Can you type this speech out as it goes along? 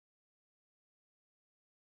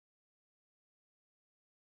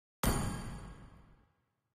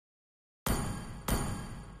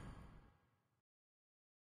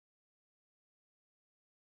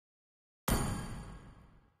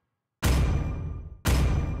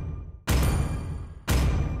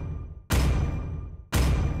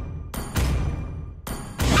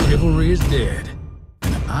Chivalry is dead,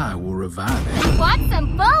 and I will revive it. Want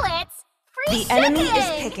some bullets? Free The enemy is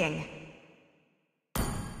shipping!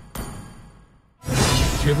 picking.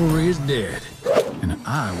 Chivalry is dead, and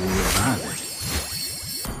I will revive it.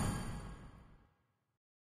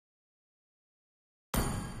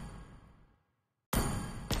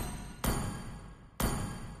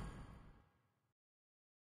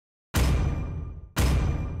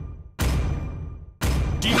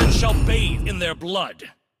 Demons shall bathe in their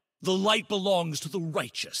blood. The light belongs to the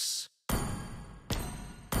righteous.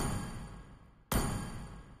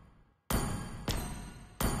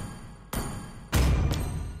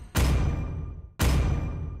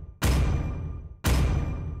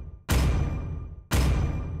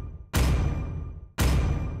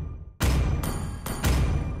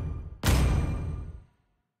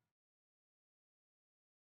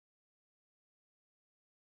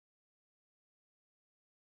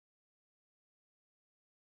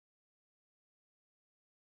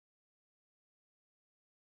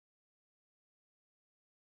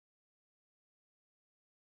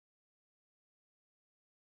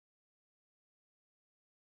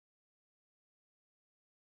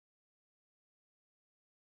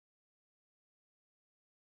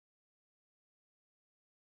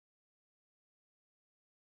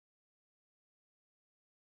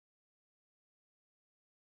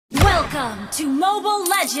 Welcome to Mobile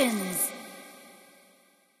Legends!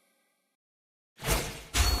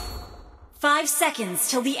 5 seconds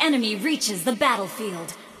till the enemy reaches the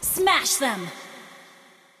battlefield. Smash them!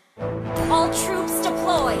 All troops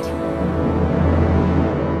deployed!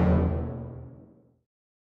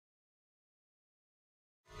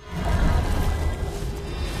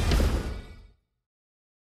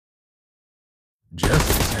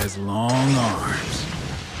 Justice has long arms.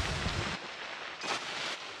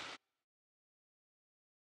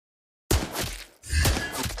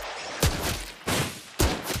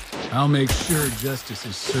 I'll make sure justice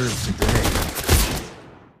is served today.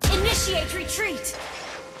 Initiate retreat!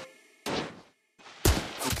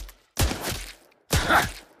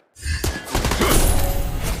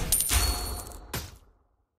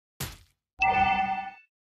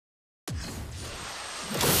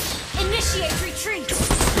 Initiate retreat!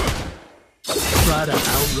 Try to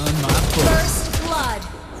outrun my foe. First blood!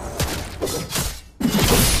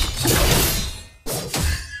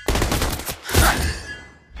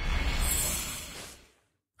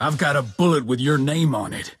 I've got a bullet with your name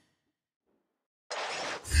on it.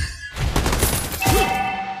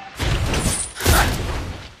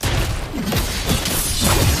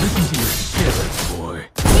 Listen to your shit, boy.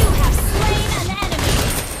 You have slain an enemy!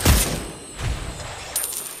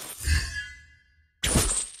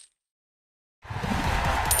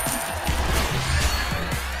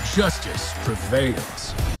 Justice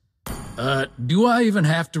prevails. Do I even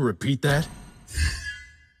have to repeat that?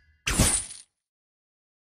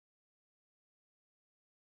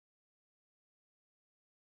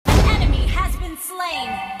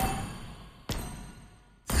 Slain.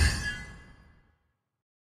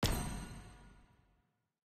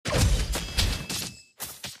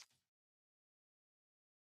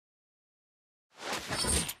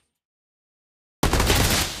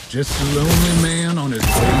 Just a lonely man on his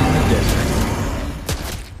way in the desert.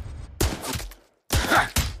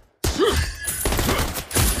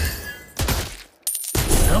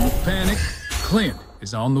 Don't panic. Clint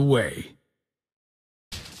is on the way.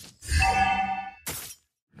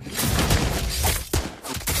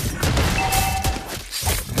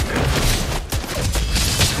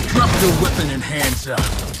 Drop your weapon and hands up.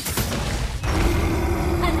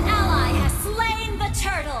 An ally has slain the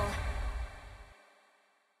turtle.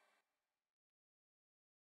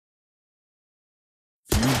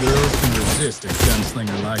 Few girls can resist a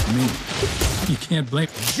gunslinger like me. You can't blame.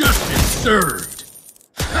 Justice served.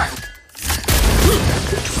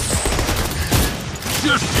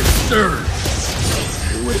 Justice served.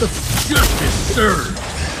 What the justice served.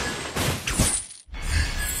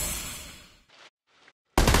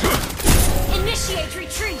 Initiate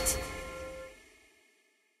retreat!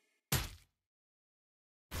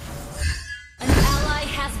 An ally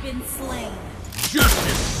has been slain.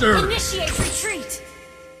 Justice served. Initiate retreat!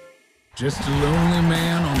 Just a lonely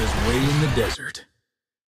man on his way in the desert.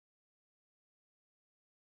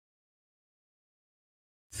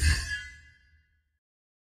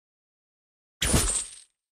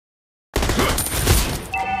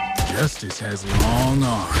 Justice has long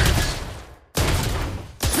arms.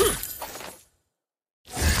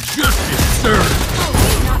 Justice served!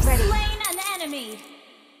 Oh, not ready. Slain an enemy!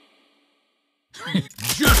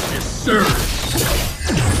 Justice served!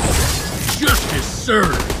 Justice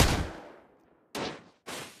served!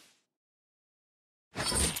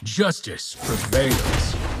 Justice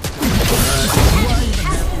prevails. Enemy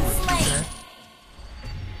has been slain.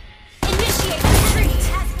 Initiate retreat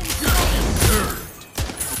has been slain. Served.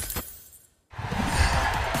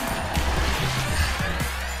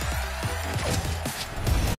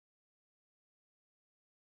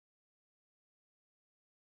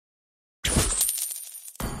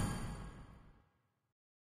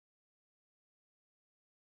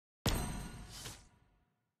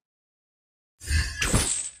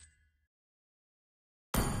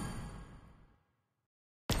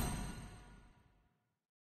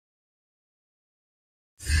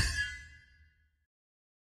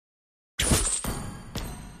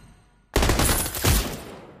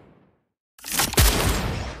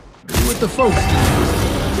 Do what the folks do.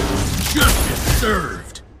 Justice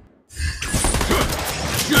served.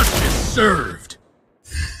 Justice served.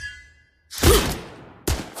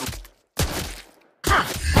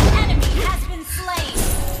 An enemy has been slain.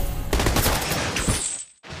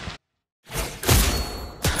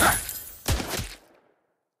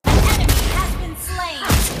 An enemy has been slain.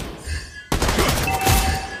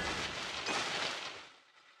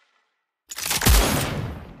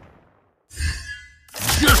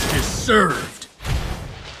 Justice served.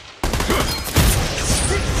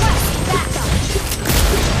 Request backup.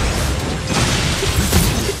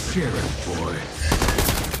 Sheriff boy.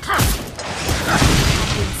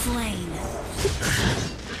 Been slain.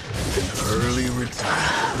 Early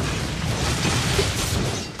retire.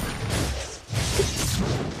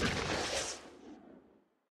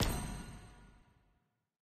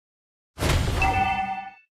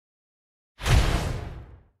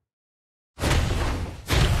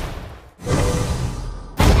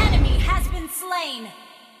 An enemy has been slain.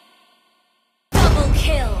 Double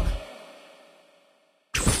kill.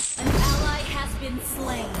 An ally has been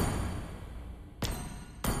slain.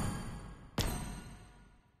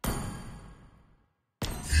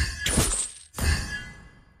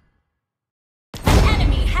 An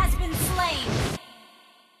enemy has been slain.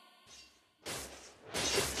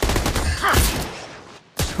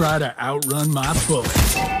 Try to outrun my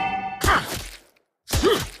bullets.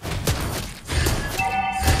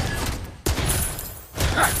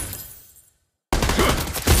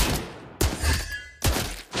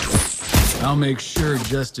 I'll make sure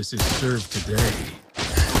justice is served today.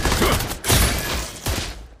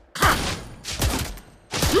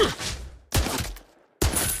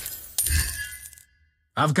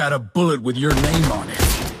 I've got a bullet with your name on it.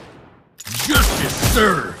 Justice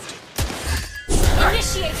served.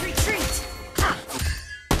 Initiate retreat.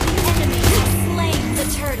 The enemy has slain the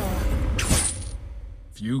turtle.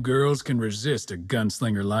 Few girls can resist a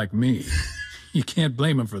gunslinger like me. You can't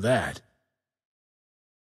blame them for that.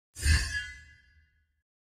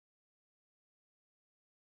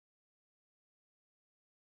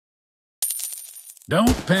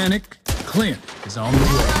 Don't panic. Clint is on the way.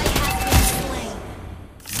 Ally has been slain.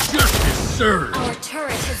 Justice served. Our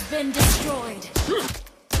turret has been destroyed.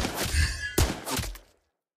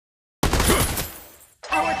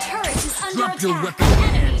 Our turret is under Drop your attack. weapon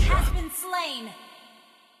An enemy and has been slain.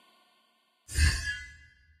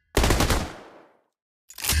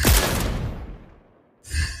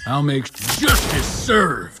 I'll make justice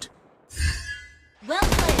served. Well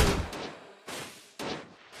played.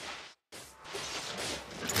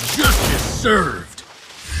 Justice served.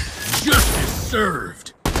 Justice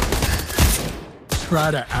served.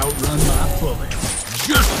 Try to outrun my bullets.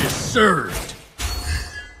 Justice served.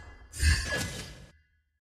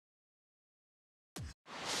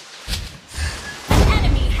 An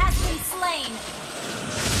enemy has been slain.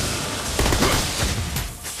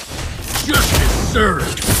 Justice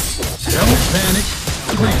served. Don't panic.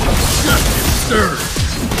 Clint. Justice served.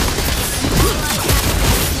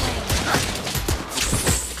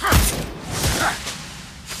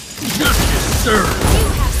 Justice served. You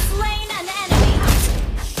have slain an enemy.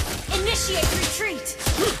 Initiate retreat.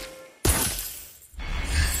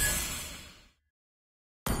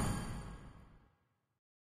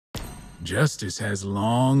 Justice has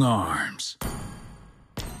long arms.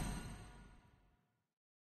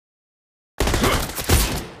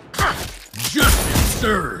 Justice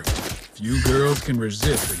served. Few girls can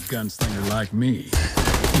resist a gunslinger like me.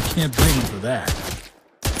 You can't blame them for that.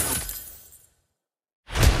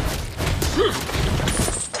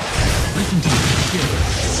 Listen to the sheriff,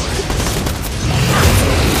 boy.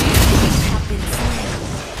 Have been slain.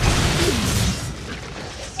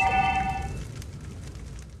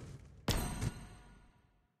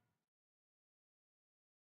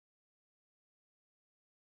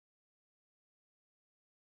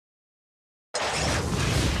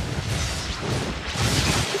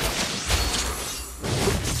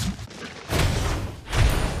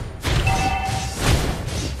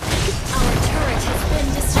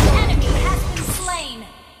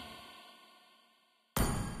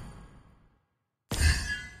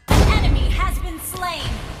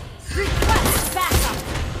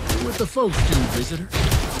 the folks do, visitor.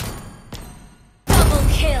 Double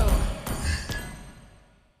kill.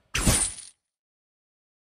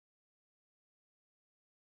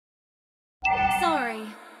 Sorry.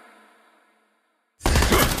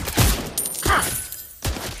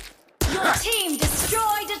 Your team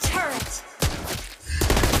destroyed a turret.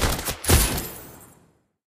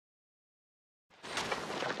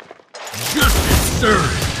 Justice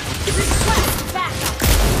served! Request backup.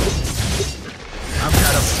 I've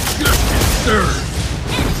got a justice served!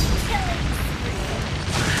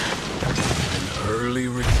 An early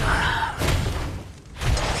retire.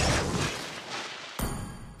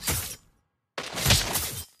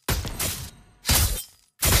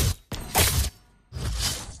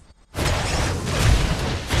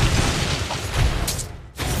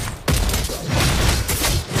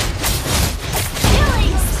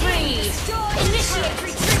 Killing spree. Initiate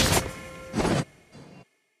retreat.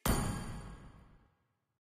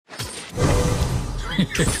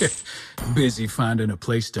 Busy finding a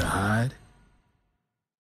place to hide?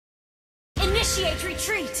 Initiate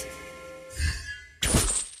retreat.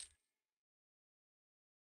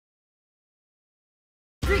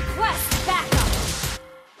 Request backup.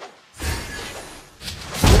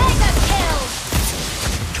 Mega kill.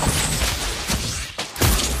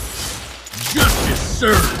 Justice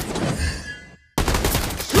served!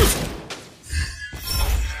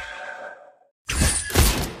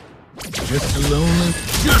 Just a lonely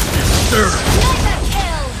justice served! Mega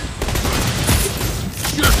kill.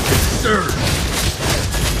 Justice served!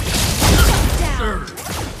 Shut down. Served!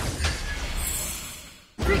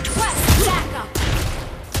 Request backup.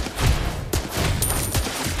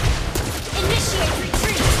 Initiate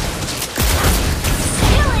retreat.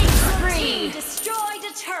 Killing spree. Destroyed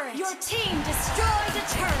a turret. Your team destroyed a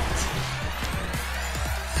turret.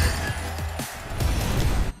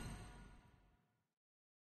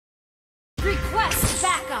 Request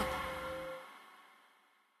backup.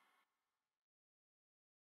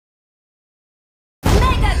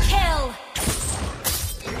 Mega kill.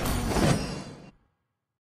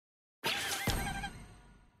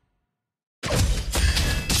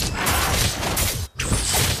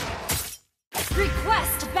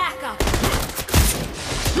 Request backup.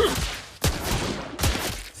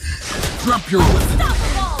 Drop your weapon!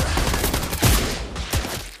 Unstoppable.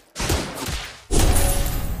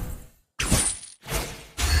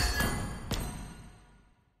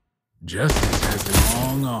 Justice has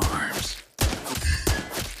long arms.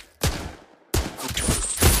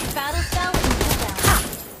 Battle spell and cooldown.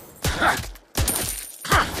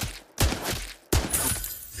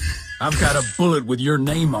 I've got a bullet with your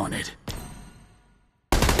name on it.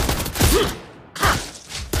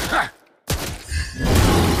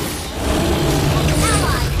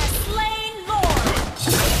 Ally has slain Lord.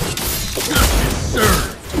 Justice served!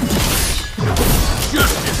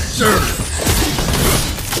 Justice served!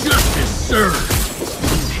 Justice served!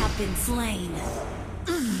 You have been slain.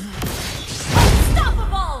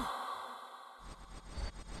 Unstoppable.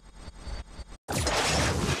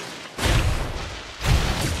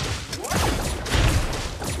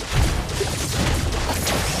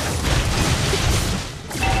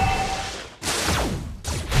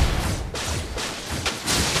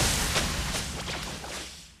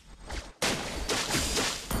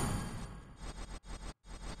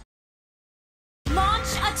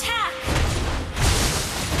 Launch attack.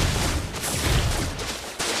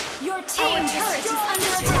 Your team turret is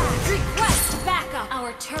under attack. Request backup.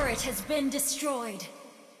 Our turret has been destroyed.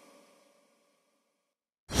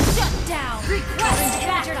 Shut down. Request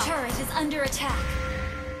backup. Your turret is under attack.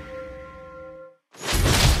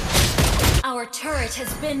 Our turret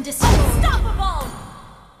has been destroyed. Unstoppable.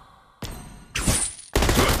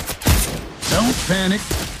 Don't panic.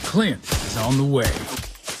 Clint is on the way.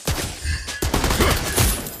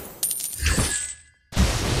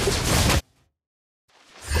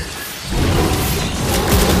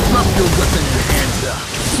 Drop your weapon and hands up.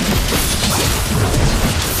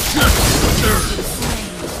 Justice served!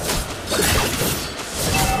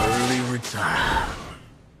 Early retire.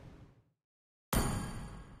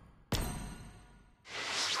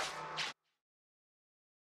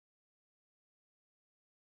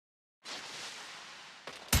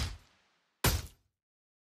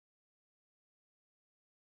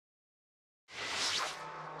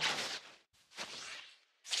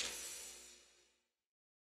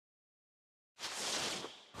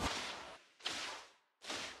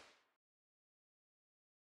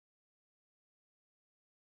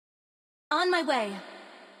 On my way.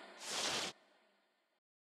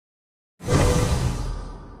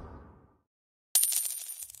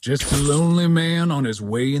 Just a lonely man on his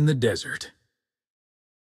way in the desert.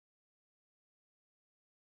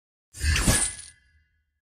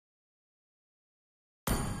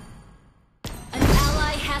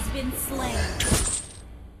 been slain.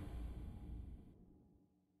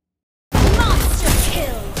 Monster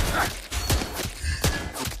kill!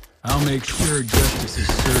 I'll make sure justice is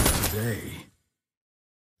served today.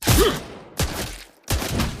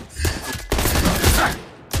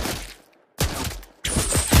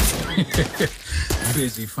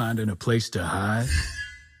 Busy finding a place to hide?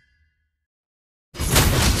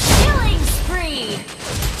 Killing spree!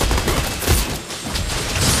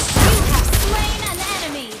 You have slain an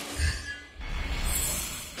enemy!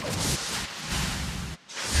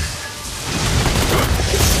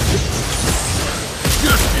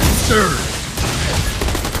 Justice served!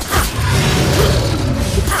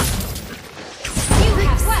 You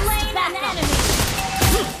have slain an enemy!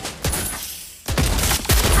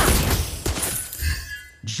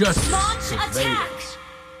 Justice Launch prevails.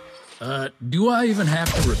 Do I even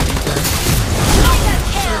have to repeat that? Mega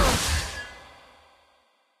kill!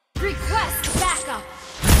 Request backup!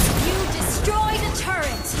 You destroyed a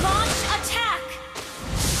turret! Launch attack!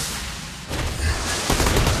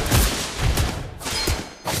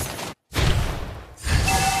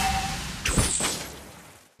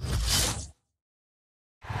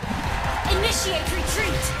 Initiate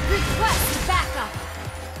retreat! Request backup!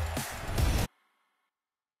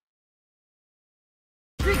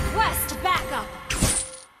 Request backup!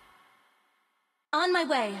 On my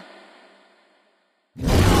way.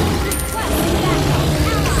 Request backup!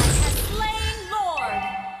 Ally has slain Lord!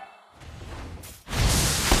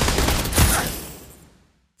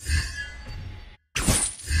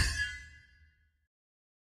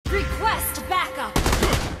 Request backup!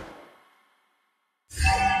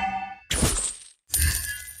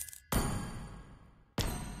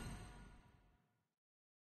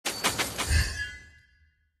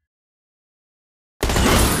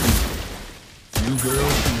 Few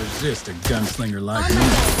girls can resist a gunslinger like me.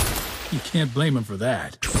 You can't blame him for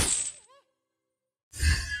that.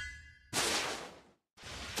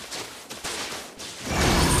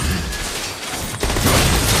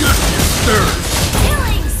 Justice served!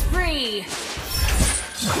 Killing spree!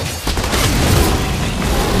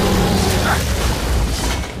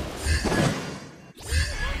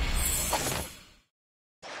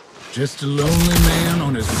 Just a lonely man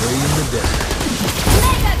on his way in the desert.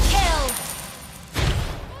 Mega kill!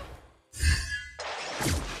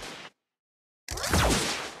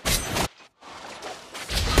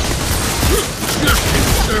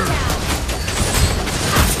 Justice served!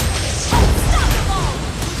 Unstoppable!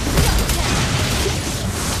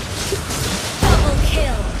 Double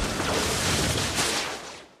kill!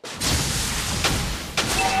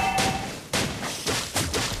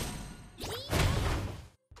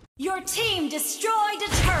 Your team destroyed a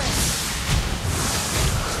turret!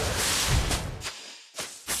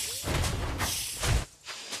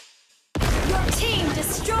 Your team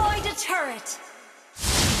destroyed a turret!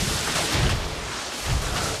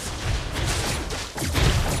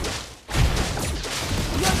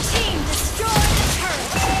 Your team destroyed a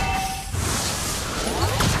turret!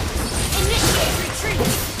 Initiate retreat!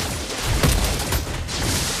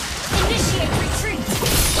 Initiate retreat!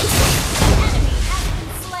 An enemy has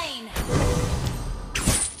been slain!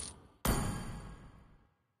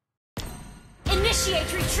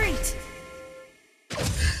 Initiate retreat!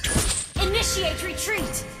 Initiate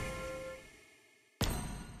retreat!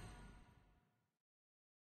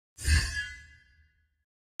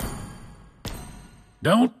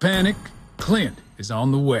 Don't panic. Clint is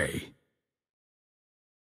on the way.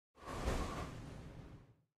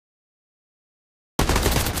 Do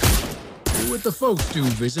what the folks do,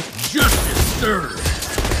 visit. Justice served!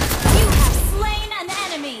 You have slain an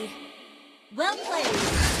enemy! Well played.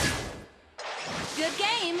 Good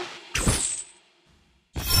game.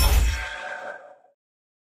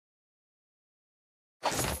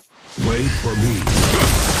 Wait for me.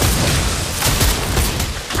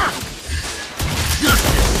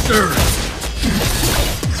 Justice served!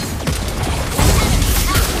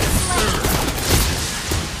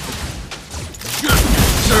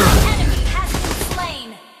 Justice served! Enemy has been slain!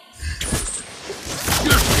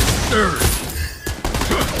 Justice served!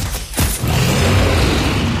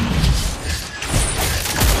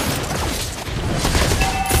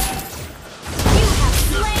 You have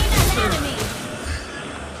slain an enemy!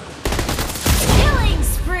 Killing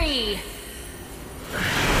spree!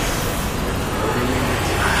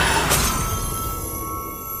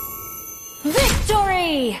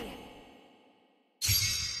 Victory!